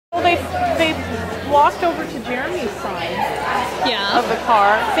they walked over to Jeremy's side of the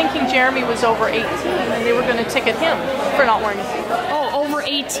car, thinking Jeremy was over 18, and they were going to ticket him for not wearing a seatbelt. Oh, over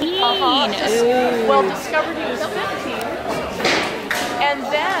 18. Well, discovered he was 15, and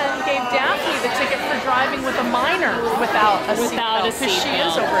then gave Daphne the ticket for driving with a minor without a seatbelt, because she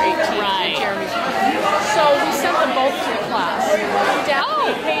is over 18. Right. Jeremy's so we sent them both to the class.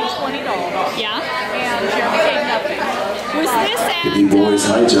 Daphne paid $20. Yeah. And Jeremy paid nothing. Was this at In the boys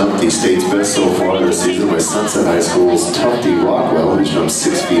high jump, the state's best so far this season was Sunset High School's Tufty Rockwell, who jumped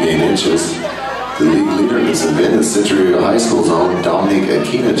 6 feet 8 inches. The league leader in this event is Century High School's own Dominic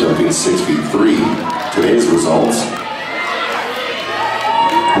Aquina, jumping 6 feet 3. Today's results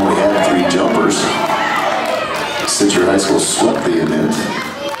only had 3 jumpers. Century High School swept the event.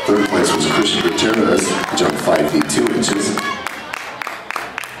 Third place was Christian Gutierrez, who jumped 5 feet 2 inches.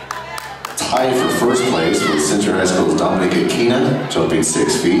 Tied for first place was Century High School's Dominic Aquina, jumping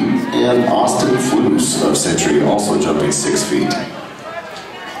 6 feet, and Austin Flus of Century, also jumping 6 feet.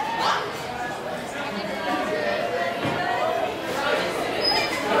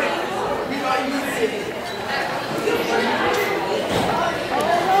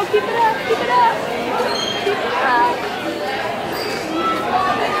 Keep it up, keep it up. Keep it up.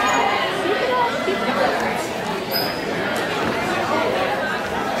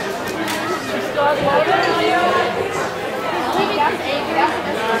 Keep it up, keep it up.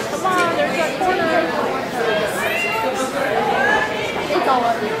 She's got loaded. Come on, there's that corner. It's all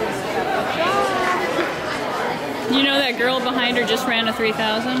over. You know that girl behind her just ran a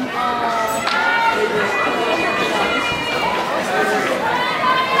 3,000?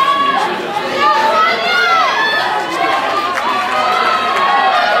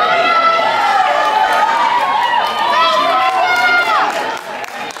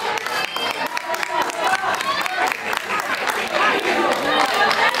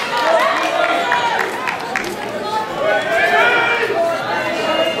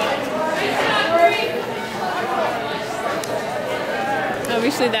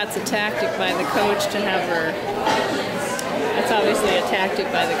 Obviously that's a tactic by the coach to have her, that's obviously a tactic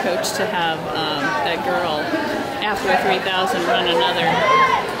by the coach to have that girl, after a 3,000, run another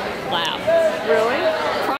lap. Really?